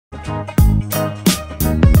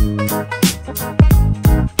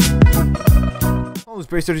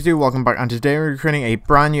Hello, Space32, welcome back, and today we're creating a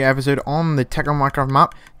brand new episode on the Techno Minecraft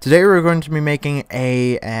map. Today we're going to be making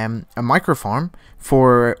a micro farm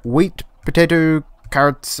for wheat, potato,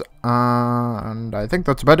 carrots, and I think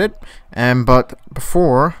that's about it. But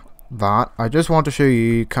before that, I just want to show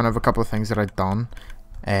you kind of a couple of things that I've done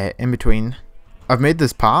in between. I've made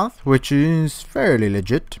this path, which is fairly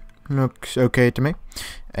legit. Looks okay to me.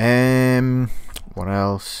 What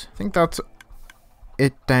else? I think that's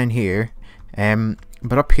it down here.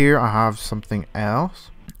 But up here I have something else.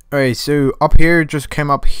 Alright, so up here just came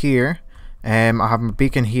up here. I have my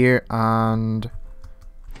beacon here, and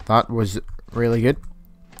that was really good.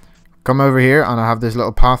 Come over here and I have this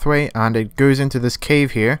little pathway, and it goes into this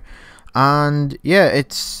cave here. And yeah,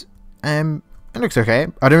 it looks okay.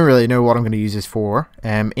 I don't really know what I'm going to use this for.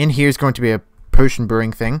 In here is going to be a potion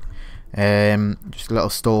brewing thing. Just little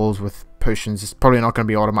stalls with potions. It's probably not going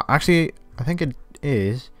to be automatic. Actually, I think it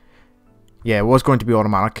is. Yeah, it was going to be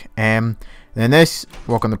automatic. Then this,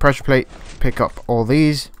 walk on the pressure plate, pick up all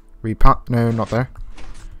these, replant them,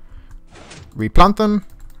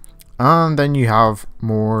 and then you have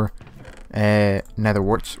more nether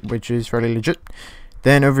warts, which is fairly legit.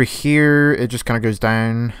 Then over here, it just kind of goes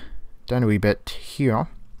down a wee bit here.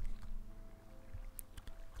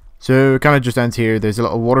 So it kind of just ends here. There's a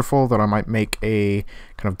little waterfall that I might make a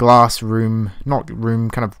kind of glass room,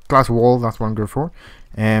 kind of glass wall. That's what I'm going for.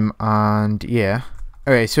 And yeah.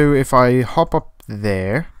 Okay, so if I hop up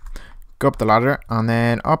there, go up the ladder, and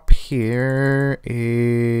then up here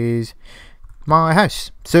is my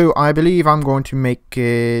house. So I believe I'm going to make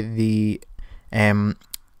the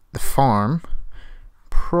farm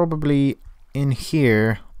probably in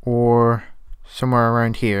here or somewhere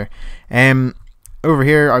around here. Over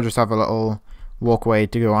here I just have a little walkway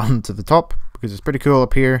to go on to the top because it's pretty cool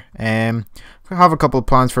up here. I have a couple of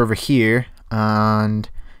plans for over here, and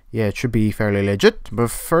yeah, it should be fairly legit.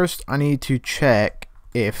 But first I need to check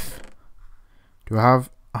if I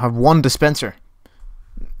have one dispenser.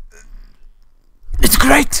 It's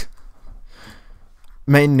great.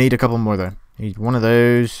 May need a couple more though. Need one of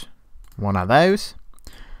those, one of those,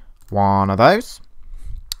 one of those,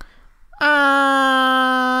 and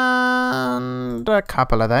a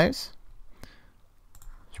couple of those.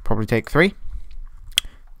 Should probably take 3.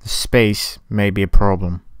 The space may be a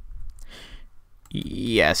problem.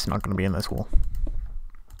 Yes, not going to be in this wall.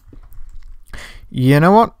 You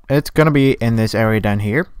know what? It's going to be in this area down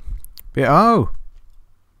here. But, oh,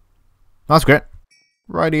 that's great.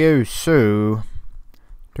 Rightio. So,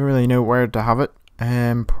 don't really know where to have it.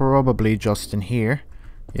 Probably just in here.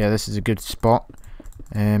 Yeah, this is a good spot.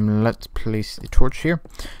 Let's place the torch here,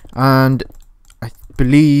 and I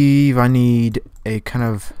believe I need a kind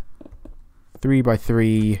of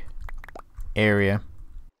 3x3 area.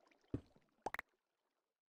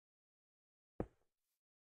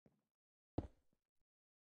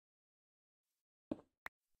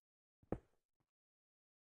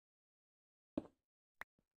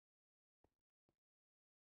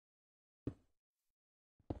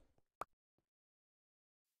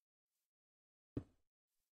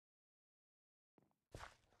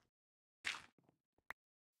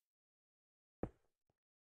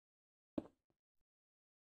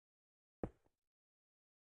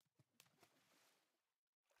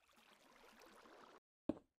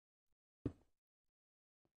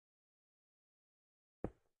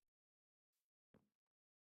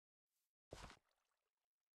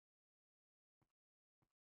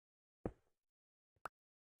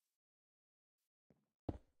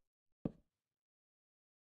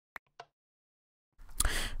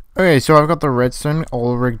 Okay, so I've got the redstone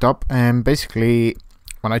all rigged up, and basically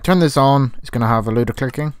when I turn this on, it's going to have a load of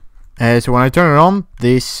clicking. So when I turn it on,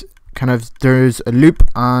 this kind of does a loop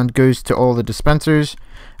and goes to all the dispensers,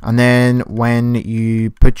 and then when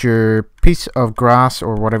you put your piece of grass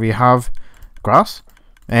or whatever you have,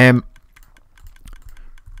 when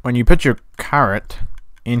you put your carrot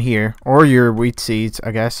in here, or your wheat seeds,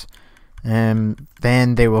 I guess, then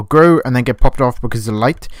they will grow and then get popped off because of the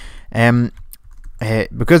light.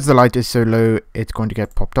 Because the light is so low, it's going to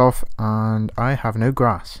get popped off, and I have no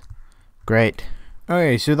grass. Great.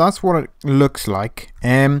 Okay, so that's what it looks like.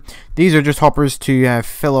 These are just hoppers to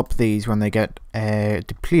fill up these when they get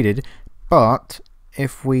depleted. But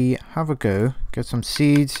if we have a go, get some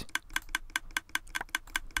seeds.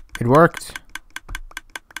 It worked.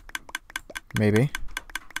 Maybe.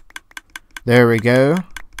 There we go.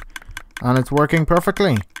 And it's working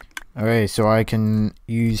perfectly. Okay, so I can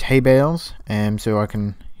use hay bales, so I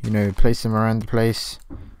can, place them around the place.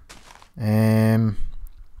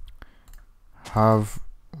 Have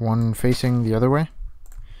one facing the other way,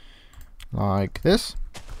 like this.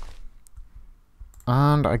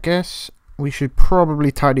 And I guess we should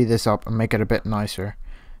probably tidy this up and make it a bit nicer.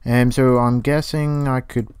 So I'm guessing I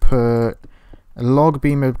could put a log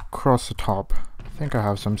beam across the top. I think I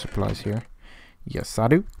have some supplies here. Yes, I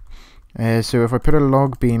do. So if I put a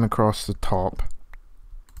log beam across the top,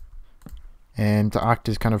 to act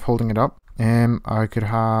as kind of holding it up, I could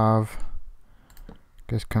have, I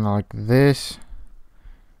guess, kind of like this.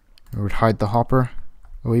 It would hide the hopper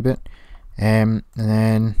a wee bit, and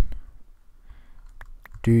then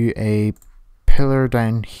do a pillar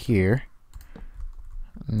down here,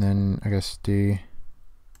 and then I guess do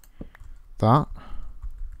that.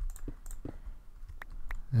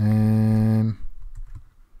 Let's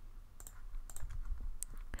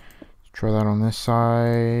try that on this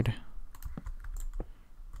side,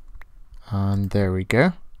 and there we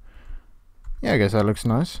go. Yeah, I guess that looks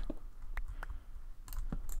nice.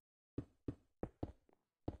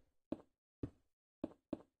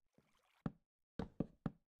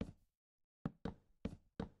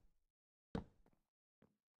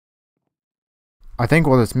 I think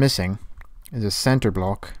what it's missing is a center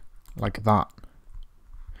block like that.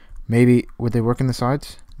 Maybe would they work in the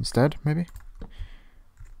sides instead? Maybe.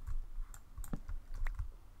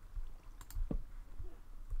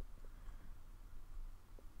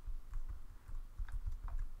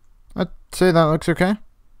 I'd say that looks okay.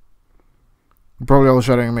 Probably all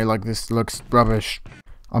shouting at me like this looks rubbish.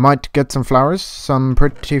 I might get some flowers, some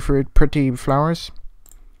pretty flowers.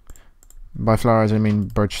 By flowers I mean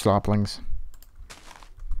birch saplings.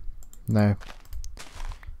 No.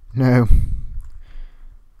 No.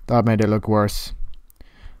 That made it look worse,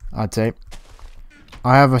 I'd say.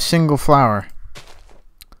 I have a single flower.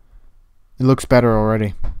 It looks better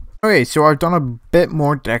already. Okay, so I've done a bit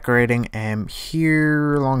more decorating.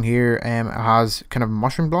 Here along here, it has kind of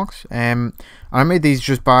mushroom blocks. I made these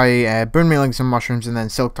just by bone mealing some mushrooms and then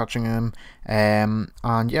silk touching them. And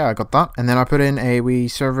yeah, I got that. And then I put in a wee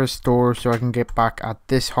service door so I can get back at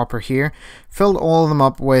this hopper here. Filled all of them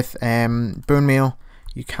up with bone meal.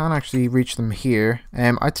 You can actually reach them here.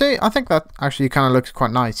 I think that actually kind of looks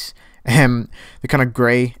quite nice. The kind of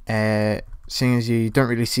grey, seeing as you don't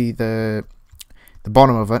really see the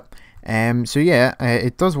bottom of it. So yeah,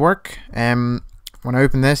 it does work. When I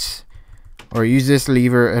open this or use this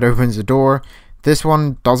lever, it opens the door. This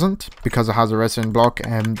one doesn't because it has a redstone block,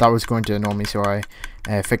 and that was going to annoy me, so I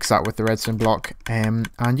fixed that with the redstone block. And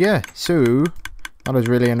yeah, so that is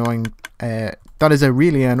really annoying. That is a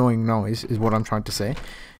really annoying noise, is what I'm trying to say.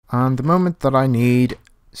 And the moment that I need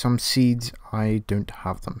some seeds, I don't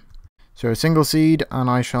have them. So a single seed, and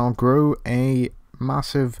I shall grow a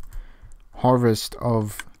massive harvest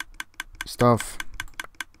of stuff.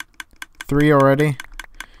 3 already.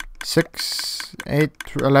 6, 8,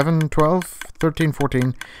 11, 12, 13,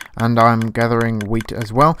 14, and I'm gathering wheat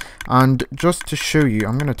as well. And just to show you,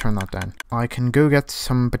 I'm going to turn that down. I can go get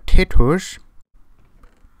some potatoes.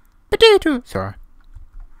 Sorry.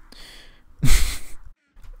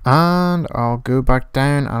 And I'll go back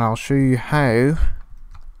down and I'll show you how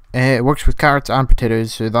it works with carrots and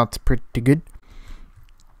potatoes, so that's pretty good.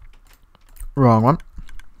 Wrong one.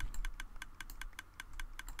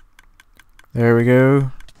 There we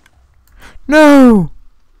go. No!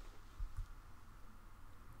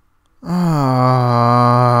 Okay,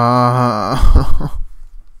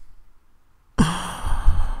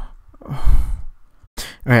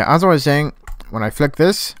 as I was saying, when I flick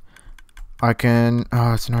this, I can...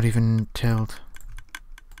 Oh, it's not even tilled.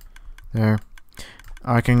 There.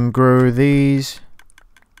 I can grow these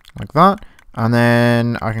like that. And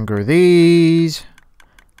then I can grow these.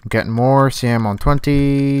 I'm getting more. See, I'm on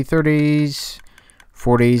 20, 30s,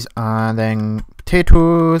 40s, and then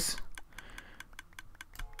potatoes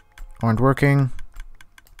aren't working.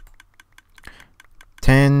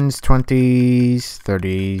 10s, 20s,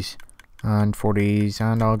 30s, and 40s,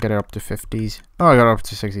 and I'll get it up to 50s. Oh, I got it up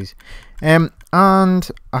to 60s. And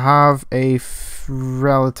I have a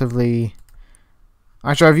relatively...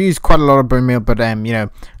 Actually, I've used quite a lot of bone meal, but you know,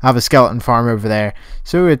 I have a skeleton farm over there,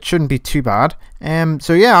 so it shouldn't be too bad.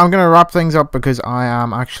 So yeah, I'm gonna wrap things up because I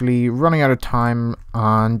am actually running out of time,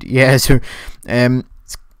 and yeah, so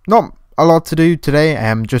it's not a lot to do today.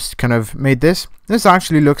 Just kind of made this. This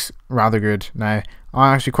actually looks rather good now.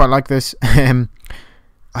 I actually quite like this. I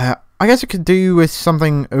guess it could do with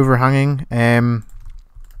something overhanging.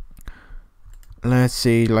 Let's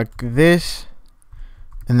see, like this.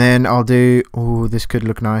 And then I'll do... Oh, this could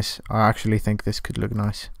look nice. I actually think this could look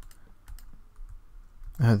nice.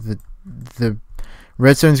 The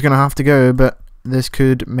redstone's going to have to go, but this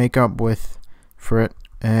could make up for it.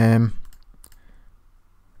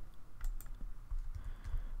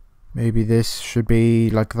 Maybe this should be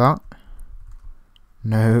like that.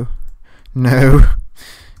 No. No.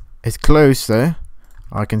 It's close though.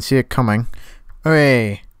 I can see it coming.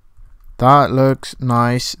 Hey, that looks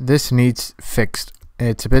nice. This needs fixed.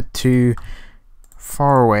 It's a bit too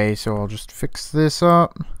far away, so I'll just fix this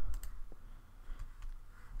up.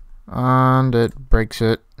 And it breaks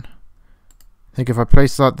it. I think if I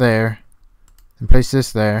place that there and place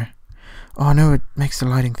this there. Oh no, it makes the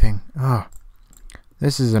lighting thing. Oh,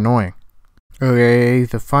 this is annoying. Okay,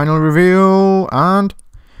 the final reveal, and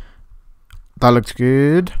that looks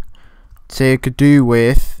good. Say it could do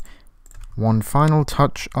with one final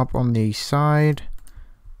touch up on the side,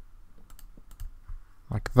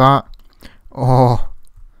 like that. Oh,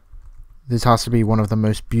 this has to be one of the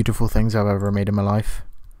most beautiful things I've ever made in my life.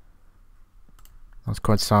 That's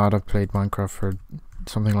quite sad. I've played Minecraft for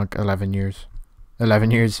something like 11 years.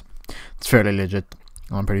 11 years. It's fairly legit.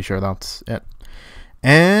 I'm pretty sure that's it.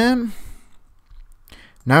 Now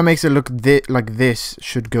it makes it look like this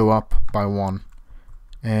should go up by one.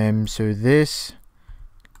 So this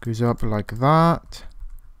goes up like that.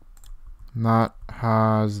 And that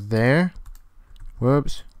has there.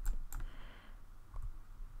 Whoops.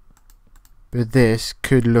 But this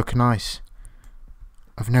could look nice.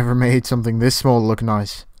 I've never made something this small look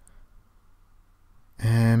nice.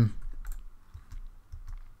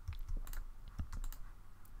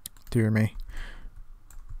 Dear me.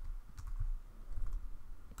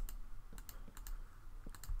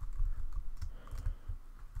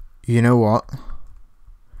 You know what?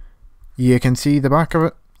 You can see the back of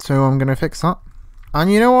it, so I'm gonna fix that.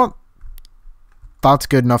 And you know what? That's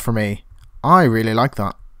good enough for me. I really like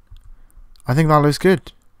that. I think that looks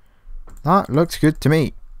good. That looks good to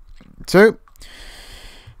me. So,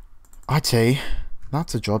 I'd say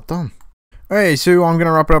that's a job done. Alright, so I'm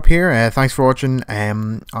gonna wrap it up here. Thanks for watching.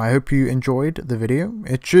 I hope you enjoyed the video.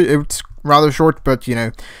 It's rather short, but you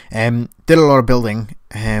know, did a lot of building.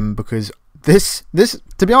 Because this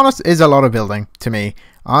to be honest is a lot of building to me.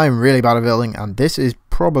 I'm really bad at building, and this is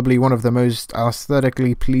probably one of the most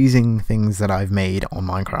aesthetically pleasing things that I've made on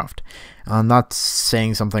Minecraft, and that's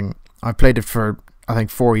saying something. I've played it for I think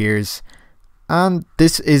 4 years, and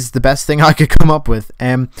this is the best thing I could come up with.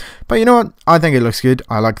 But you know what? I think it looks good.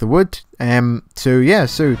 I like the wood. So yeah.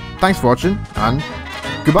 So thanks for watching, and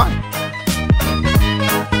goodbye.